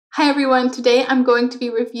Hi everyone, today I'm going to be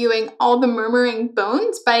reviewing All the Murmuring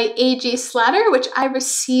Bones by A.G Slatter, which I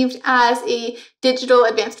received as a digital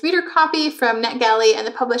advanced reader copy from NetGalley and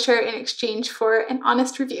the publisher in exchange for an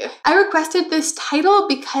honest review. I requested this title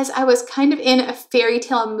because I was kind of in a fairy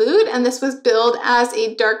tale mood, and this was billed as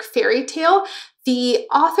a dark fairy tale. The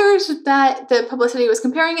authors that the publicity was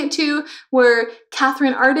comparing it to were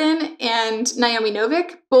Catherine Arden and Naomi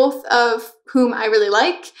Novik, both of whom I really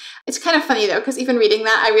like. It's kind of funny though, because even reading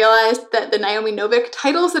that, I realized that the Naomi Novik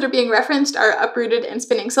titles that are being referenced are Uprooted and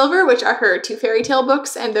Spinning Silver, which are her two fairy tale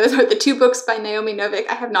books, and those are the two books by Naomi Novik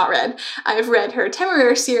I have not read. I've read her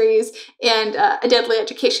Temeraire series and A Deadly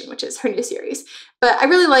Education, which is her new series. But I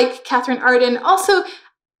really like Catherine Arden. Also,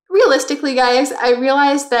 realistically, guys, I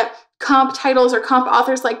realized that comp titles or comp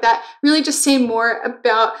authors like that really just say more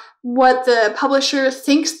about what the publisher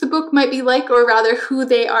thinks the book might be like, or rather who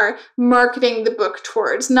they are marketing the book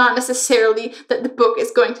towards, not necessarily that the book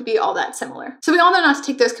is going to be all that similar. So we all know not to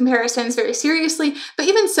take those comparisons very seriously, but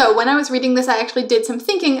even so, when I was reading this, I actually did some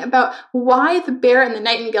thinking about why The Bear and the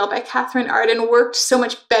Nightingale by Catherine Arden worked so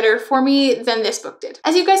much better for me than this book did.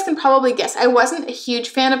 As you guys can probably guess, I wasn't a huge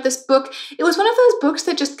fan of this book. It was one of those books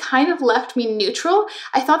that just kind of left me neutral.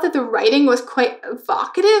 I thought that the writing was quite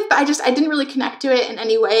evocative, but I didn't really connect to it in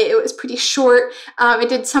any way. It was pretty short. It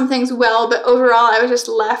did some things well, but overall I was just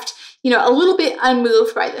left, a little bit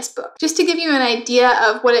unmoved by this book. Just to give you an idea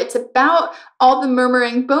of what it's about, All the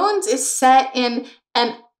Murmuring Bones is set in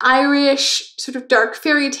an Irish sort of dark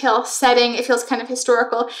fairy tale setting. It feels kind of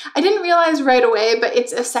historical. I didn't realize right away, but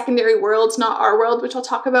it's a secondary world, not our world, which I'll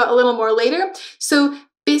talk about a little more later. So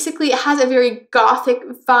basically, it has a very gothic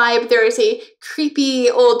vibe. There is a creepy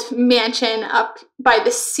old mansion up by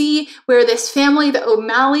the sea where this family, the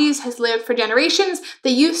O'Malleys, has lived for generations.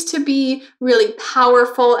 They used to be really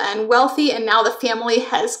powerful and wealthy, and now the family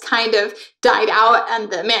has kind of died out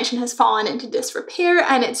and the mansion has fallen into disrepair,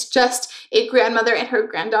 and it's just a grandmother and her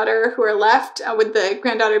granddaughter who are left, with the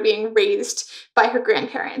granddaughter being raised by her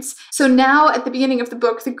grandparents. So now at the beginning of the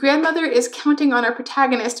book, the grandmother is counting on our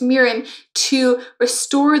protagonist, Mirren, to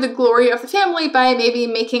restore the glory of the family by maybe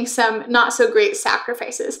making some not so great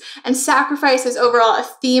sacrifices. And sacrifice is overall a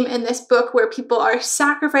theme in this book, where people are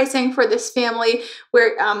sacrificing for this family,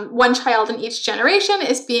 where one child in each generation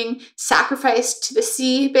is being sacrificed to the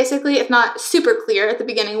sea, basically. It's not super clear at the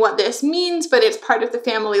beginning what this means, but it's part of the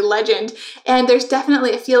family legend. And there's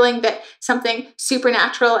definitely a feeling that something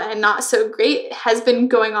supernatural and not so great has been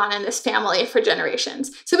going on in this family for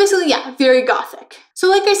generations. So basically, yeah, very gothic. So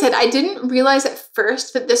like I said, I didn't realize at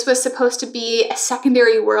first that this was supposed to be a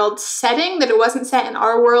secondary world setting, that it wasn't set in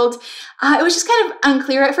our world. It was just kind of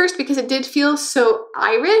unclear at first because it did feel so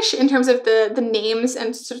Irish in terms of the names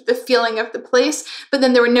and sort of the feeling of the place, but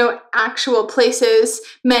then there were no actual places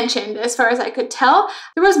mentioned as far as I could tell.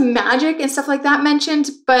 There was magic and stuff like that mentioned,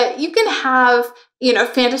 but you can have,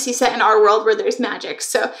 fantasy set in our world where there's magic.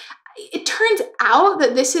 So it turns out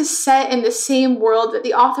that this is set in the same world that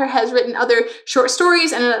the author has written other short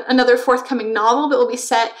stories and another forthcoming novel that will be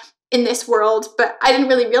set in this world, but I didn't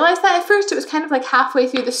really realize that at first. It was kind of like halfway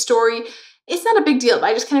through the story. It's not a big deal, but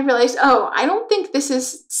I just kind of realized, oh, I don't think this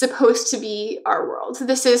is supposed to be our world.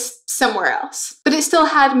 This is somewhere else. But it still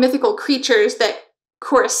had mythical creatures that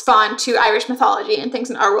correspond to Irish mythology and things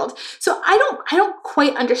in our world. So I don't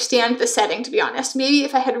quite understand the setting, to be honest. Maybe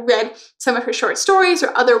if I had read some of her short stories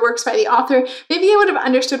or other works by the author, maybe I would have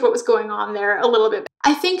understood what was going on there a little bit.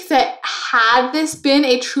 I think that had this been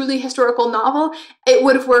a truly historical novel, it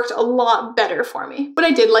would have worked a lot better for me. What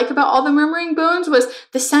I did like about All the Murmuring Bones was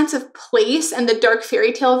the sense of place and the dark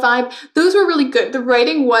fairy tale vibe. Those were really good. The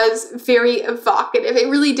writing was very evocative. It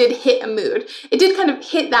really did hit a mood. It did kind of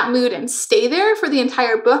hit that mood and stay there for the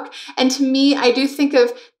entire book. And to me, I do think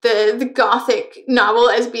of the gothic novel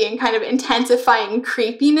as being kind of intensifying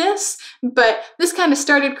creepiness, but this kind of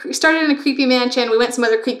started in a creepy mansion. We went some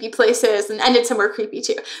other creepy places and ended somewhere creepy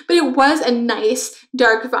too. But it was a nice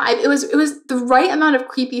dark vibe. It was the right amount of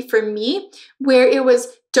creepy for me, where it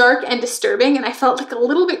was dark and disturbing, and I felt like a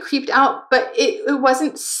little bit creeped out, but it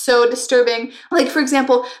wasn't so disturbing. Like, for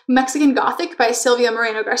example, Mexican Gothic by Silvia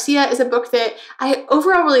Moreno Garcia is a book that I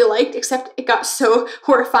overall really liked, except it got so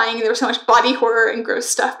horrifying and there was so much body horror and gross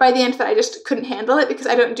stuff by the end that I just couldn't handle it because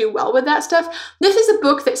I don't do well with that stuff. This is a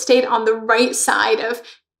book that stayed on the right side of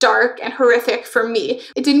dark and horrific for me.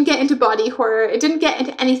 It didn't get into body horror. It didn't get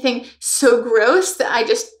into anything so gross that I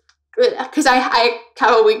just, because I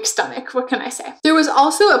have a weak stomach, what can I say? There was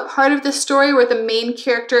also a part of the story where the main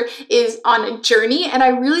character is on a journey, and I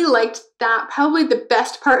really liked that, probably the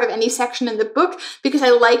best part of any section in the book, because I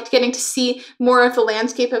liked getting to see more of the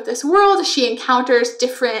landscape of this world. She encounters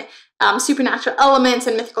different supernatural elements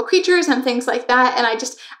and mythical creatures and things like that. And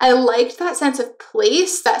I liked that sense of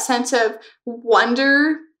place, that sense of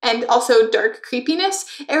wonder, and also dark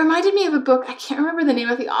creepiness. It reminded me of a book, I can't remember the name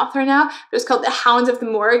of the author now, but it was called The Hounds of the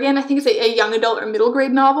Morrigan. I think it's a young adult or middle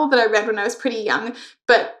grade novel that I read when I was pretty young,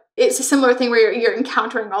 but it's a similar thing where you're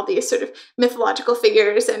encountering all these sort of mythological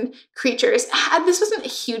figures and creatures. This wasn't a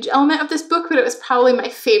huge element of this book, but it was probably my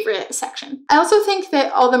favorite section. I also think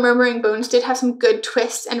that All the Murmuring Bones did have some good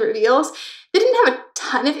twists and reveals. They didn't have a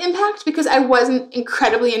ton of impact because I wasn't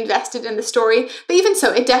incredibly invested in the story, but even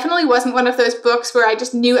so, it definitely wasn't one of those books where I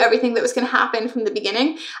just knew everything that was going to happen from the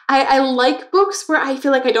beginning. I like books where I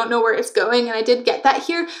feel like I don't know where it's going, and I did get that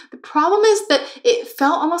here. The problem is that it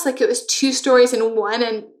felt almost like it was two stories in one,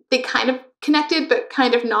 and they kind of connected, but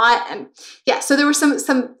kind of not. And yeah, so there were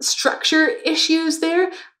some structure issues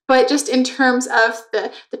there. But just in terms of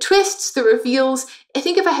the twists, the reveals, I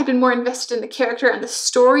think if I had been more invested in the character and the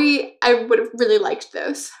story, I would have really liked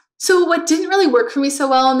those. So what didn't really work for me so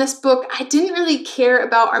well in this book, I didn't really care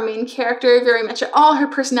about our main character very much at all. Her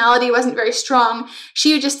personality wasn't very strong.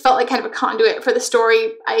 She just felt like kind of a conduit for the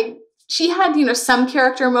story. She had, some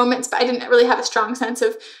character moments, but I didn't really have a strong sense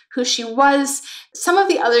of who she was. Some of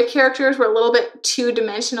the other characters were a little bit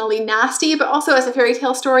two-dimensionally nasty, but also as a fairy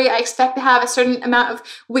tale story, I expect to have a certain amount of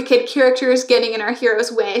wicked characters getting in our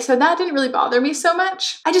hero's way, so that didn't really bother me so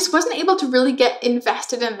much. I just wasn't able to really get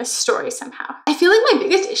invested in this story somehow. I feel like my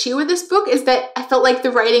biggest issue with this book is that I felt like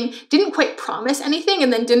the writing didn't quite promise anything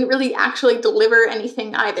and then didn't really actually deliver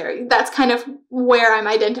anything either. That's kind of where I'm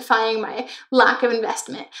identifying my lack of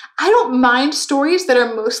investment. I don't mind stories that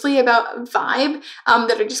are mostly about vibe,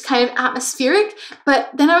 that are just kind of atmospheric, but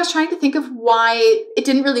then I was trying to think of why it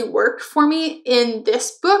didn't really work for me in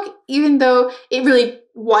this book, even though it really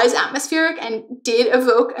was atmospheric and did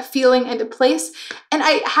evoke a feeling and a place. And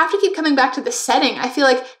I have to keep coming back to the setting. I feel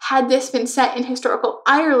like had this been set in historical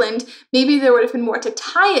Ireland, maybe there would have been more to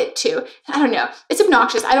tie it to. I don't know. It's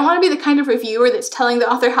obnoxious. I don't want to be the kind of reviewer that's telling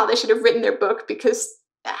the author how they should have written their book, because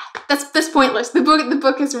that's pointless. The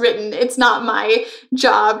book is written. It's not my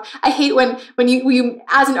job. I hate when you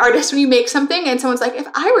as an artist, when you make something and someone's like, if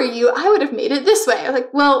I were you, I would have made it this way. I was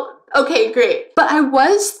like, well, okay, great. But I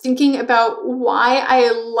was thinking about why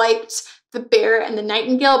I liked The Bear and the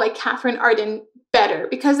Nightingale by Catherine Arden better,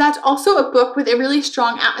 because that's also a book with a really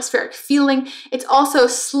strong atmospheric feeling. It's also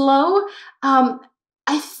slow.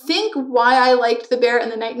 I think why I liked The Bear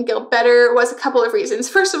and the Nightingale better was a couple of reasons.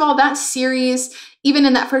 First of all, that series, even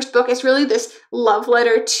in that first book, is really this love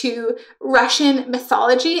letter to Russian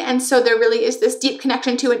mythology. And so there really is this deep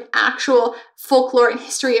connection to an actual folklore and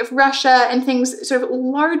history of Russia and things, sort of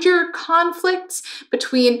larger conflicts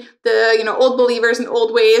between the, old believers and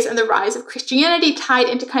old ways and the rise of Christianity tied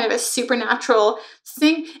into kind of a supernatural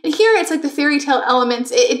thing. And here it's like the fairy tale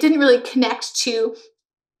elements, it didn't really connect to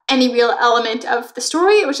any real element of the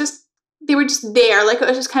story. It was just, they were just there. Like, it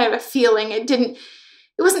was just kind of a feeling.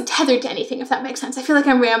 It wasn't tethered to anything, if that makes sense. I feel like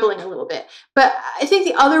I'm rambling a little bit. But I think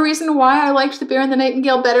the other reason why I liked The Bear and the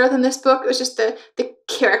Nightingale better than this book was just the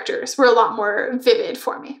characters were a lot more vivid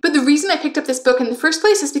for me. But the reason I picked up this book in the first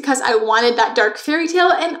place is because I wanted that dark fairy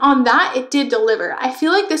tale, and on that, it did deliver. I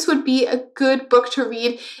feel like this would be a good book to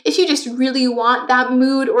read if you just really want that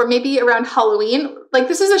mood, or maybe around Halloween. Like,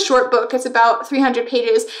 this is a short book. It's about 300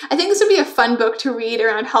 pages. I think this would be a fun book to read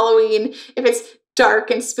around Halloween if it's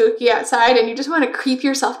dark and spooky outside and you just want to creep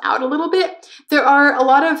yourself out a little bit. There are a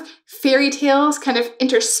lot of fairy tales kind of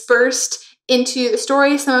interspersed into the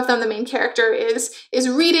story. Some of them the main character is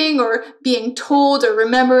reading or being told or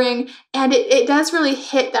remembering, and it does really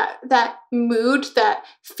hit that mood, that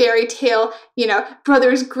fairy tale,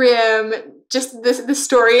 Brothers Grimm, just the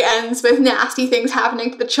story ends with nasty things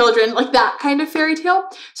happening to the children, like that kind of fairy tale.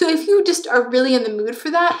 So if you just are really in the mood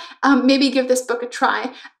for that, maybe give this book a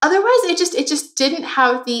try. Otherwise, it just didn't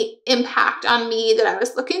have the impact on me that I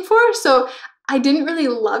was looking for, so I didn't really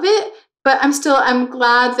love it. But I'm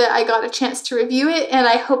glad that I got a chance to review it, and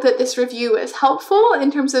I hope that this review is helpful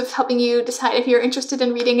in terms of helping you decide if you're interested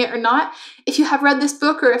in reading it or not. If you have read this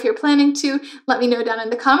book, or if you're planning to, let me know down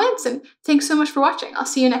in the comments, and thanks so much for watching. I'll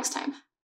see you next time.